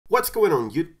What's going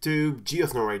on YouTube?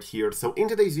 Geosno right here. So in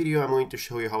today's video I'm going to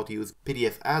show you how to use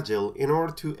PDF Agile in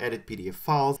order to edit PDF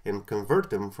files and convert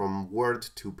them from Word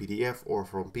to PDF or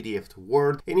from PDF to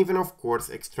Word, and even of course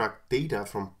extract data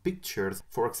from pictures,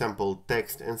 for example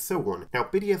text and so on. Now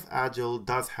PDF Agile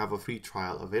does have a free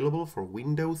trial available for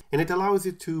Windows, and it allows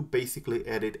you to basically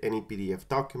edit any PDF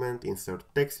document, insert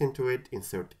text into it,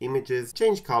 insert images,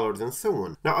 change colors and so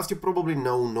on. Now as you probably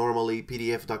know, normally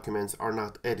PDF documents are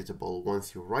not editable.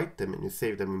 Once you write them and you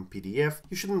save them in PDF,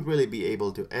 you shouldn't really be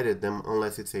able to edit them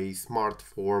unless it's a smart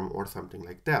form or something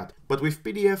like that. But with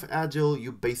PDF Agile,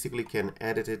 you basically can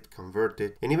edit it, convert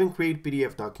it, and even create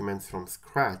PDF documents from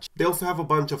scratch. They also have a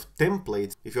bunch of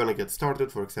templates if you want to get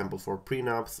started, for example for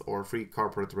prenups or free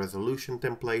corporate resolution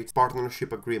templates,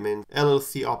 partnership agreement,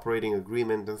 LLC operating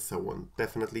agreement, and so on.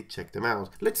 Definitely check them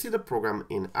out. Let's see the program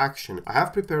in action. I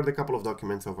have prepared a couple of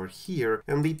documents over here,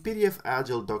 and the PDF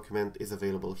Agile document is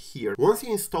available here. Once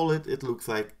you install it, it looks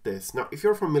like this. Now, if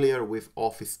you're familiar with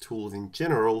Office tools in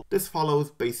general, this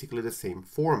follows basically the same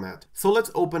format. So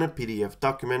let's open a PDF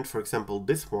document, for example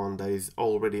this one that is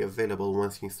already available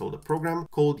once you install the program,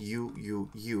 called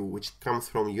UUU, which comes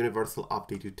from Universal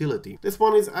Update Utility. This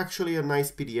one is actually a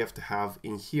nice PDF to have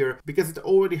in here because it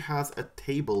already has a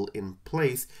table in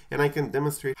place, and I can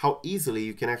demonstrate how easily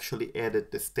you can actually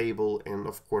edit this table and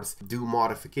of course do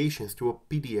modifications to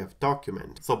a PDF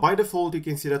document. So by default you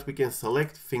can see that we can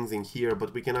select things in here,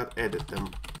 but we cannot edit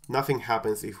them. Nothing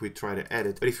happens if we try to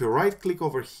edit. But if you right click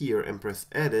over here and press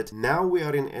edit, now we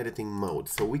are in editing mode.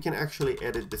 So we can actually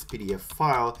edit this PDF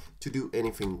file to do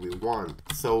anything we want.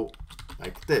 So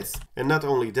like this. And not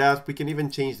only that, we can even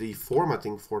change the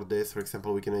formatting for this. For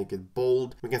example, we can make it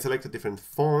bold, we can select a different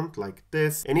font like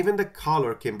this, and even the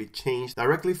color can be changed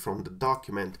directly from the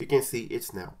document. You can see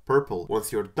it's now purple.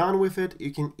 Once you're done with it,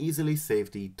 you can easily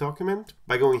save the document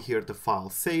by going here to File,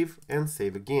 Save, and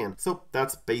Save again. So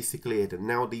that's basically it. And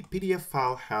now the PDF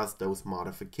file has those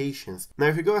modifications. Now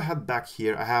if you go ahead back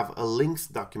here, I have a links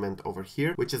document over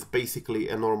here, which is basically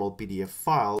a normal PDF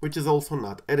file, which is also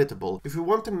not editable. If we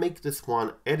want to make this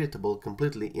one editable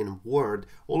completely in Word,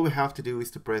 all we have to do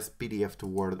is to press PDF to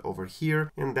Word over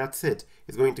here, and that's it.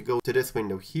 It's going to go to this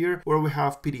window here where we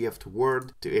have PDF to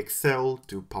Word, to Excel,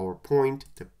 to PowerPoint,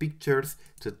 to pictures,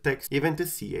 to text, even to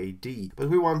CAD. But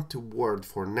we want to Word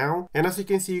for now. And as you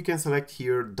can see, you can select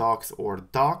here Docs or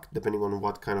Doc, depending on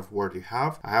what kind of Word you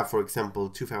have. I have, for example,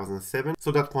 2007,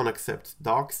 so that one accepts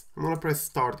Docs. I'm gonna press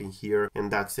Start in here,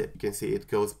 and that's it. You can see it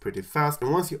goes pretty fast.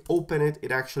 And once you open it,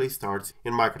 it actually starts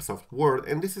in Microsoft Word,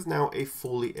 and this is now a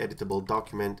fully editable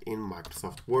document in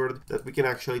Microsoft Word that we can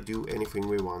actually do anything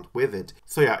we want with it.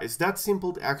 So yeah, it's that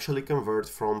simple to actually convert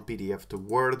from PDF to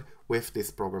Word with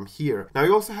this program here. Now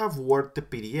you also have Word to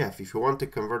PDF. If you want to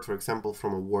convert, for example,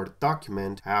 from a Word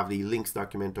document, I have the links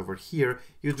document over here,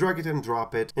 you drag it and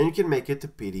drop it, and you can make it to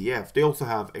PDF. They also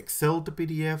have Excel to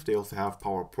PDF, they also have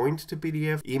PowerPoint to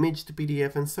PDF, image to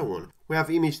PDF, and so on. We have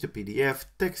image to PDF,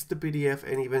 text to PDF,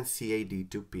 and even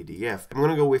CAD to PDF. I'm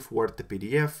gonna go with Word to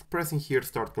PDF, pressing here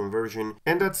Start Conversion,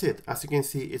 and that's it. As you can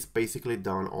see, it's basically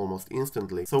done almost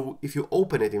instantly. So if you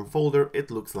open it in folder, it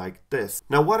looks like this.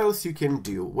 Now what else you can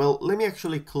do? Well, let me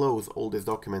actually close all these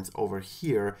documents over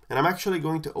here, and I'm actually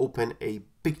going to open a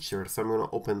picture. So I'm going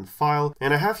to open File,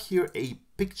 and I have here a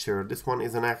picture. This one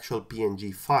is an actual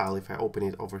PNG file if I open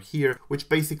it over here, which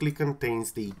basically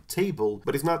contains the table,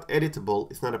 but it's not editable.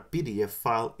 It's not a PDF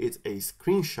file, it's a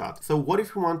screenshot. So what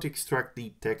if we want to extract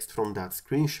the text from that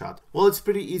screenshot? Well, it's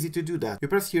pretty easy to do that. You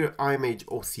press here IMage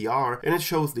OCR, and it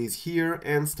shows these here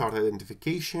and start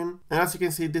identification. And as you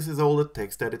can see, this is all the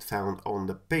text that it found on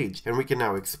the page, and we can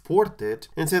now export it,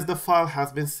 and it says the file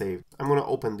has been saved. I'm going to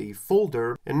open the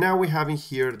folder, and now we have in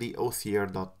here the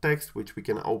OCR.txt, which we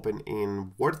can open in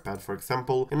WordPad, for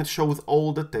example, and it shows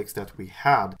all the text that we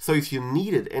had. So if you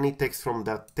needed any text from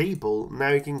that table, now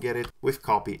you can get it with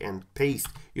copy and paste.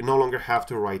 You no longer have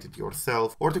to write it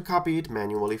yourself or to copy it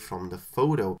manually from the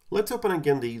photo. Let's open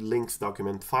again the links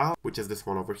document file, which is this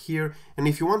one over here. And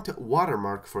if you want to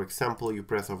watermark, for example, you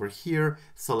press over here,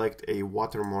 select a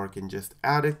watermark and just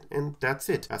add it, and that's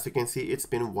it. As you can see, it's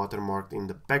been watermarked in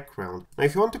the background. Now,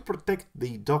 if you want to protect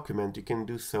the document, you can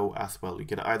do so as well. You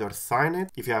can either sign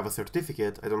it if you have a certificate.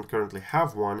 I don't currently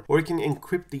have one, or you can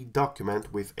encrypt the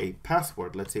document with a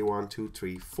password, let's say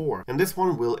 1234, and this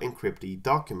one will encrypt the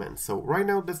document. So right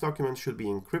now this document should be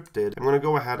encrypted. I'm going to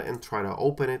go ahead and try to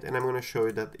open it, and I'm going to show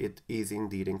you that it is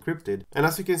indeed encrypted. And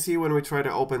as you can see, when we try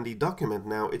to open the document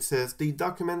now, it says the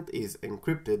document is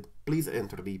encrypted. Please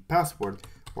enter the password.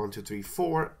 1, 2, 3,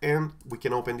 4, and we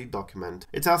can open the document.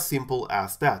 It's as simple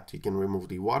as that. You can remove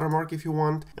the watermark if you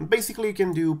want, and basically you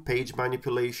can do page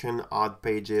manipulation, add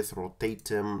pages, rotate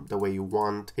them the way you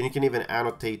want, and you can even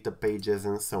annotate the pages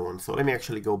and so on. So let me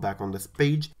actually go back on this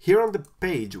page. Here on the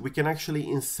page, we can actually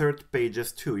insert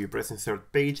pages too. You press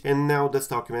insert page, and now this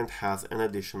document has an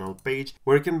additional page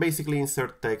where you can basically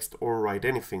insert text or write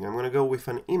anything. I'm going to go with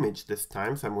an image this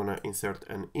time, so I'm going to insert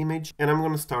an image, and I'm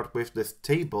going to start with this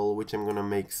table, which I'm going to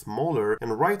make smaller.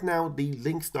 And right now the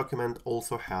links document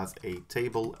also has a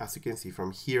table, as you can see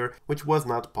from here, which was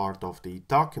not part of the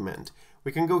document.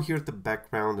 We can go here to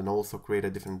background and also create a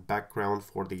different background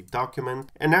for the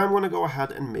document. And now I'm going to go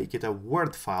ahead and make it a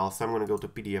Word file. So I'm going to go to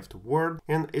PDF to Word,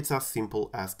 and it's as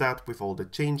simple as that with all the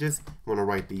changes. I'm going to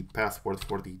write the password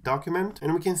for the document,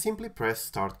 and we can simply press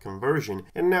Start Conversion.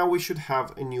 And now we should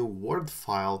have a new Word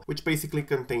file, which basically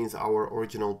contains our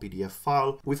original PDF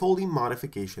file with all the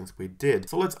modifications we did.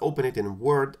 So let's open it in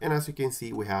Word, and as you can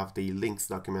see, we have the links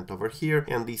document over here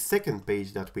and the second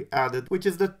page that we added, which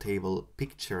is the table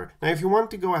picture. Now, if you want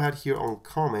to go ahead here on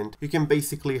comment, you can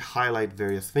basically highlight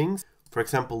various things. For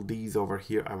example, these over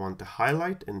here I want to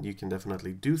highlight, and you can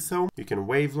definitely do so. You can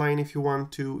waveline if you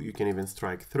want to. You can even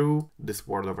strike through this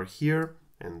word over here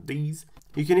and these.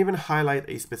 You can even highlight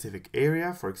a specific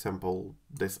area, for example,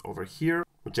 this over here,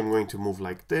 which I'm going to move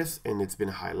like this, and it's been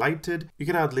highlighted. You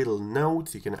can add little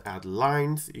notes, you can add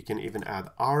lines, you can even add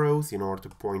arrows in order to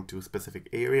point to specific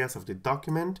areas of the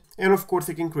document. And of course,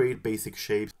 you can create basic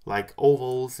shapes like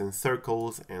ovals and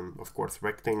circles, and of course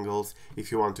rectangles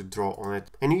if you want to draw on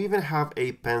it. And you even have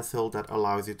a pencil that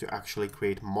allows you to actually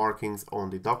create markings on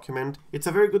the document. It's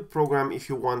a very good program if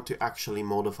you want to actually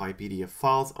modify PDF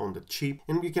files on the cheap,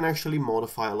 and you can actually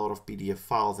modify a lot of PDF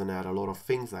files and add a lot of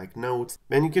things like notes.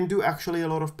 And you can do actually a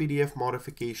lot of PDF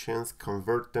modifications,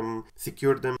 convert them,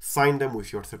 secure them, sign them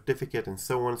with your certificate and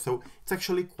so on. So it's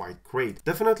actually quite great.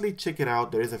 Definitely check it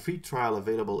out. There is a free trial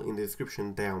available in the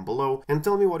description down below, and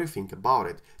tell me what you think about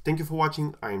it. Thank you for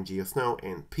watching. I am GeoSnow,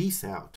 and peace out.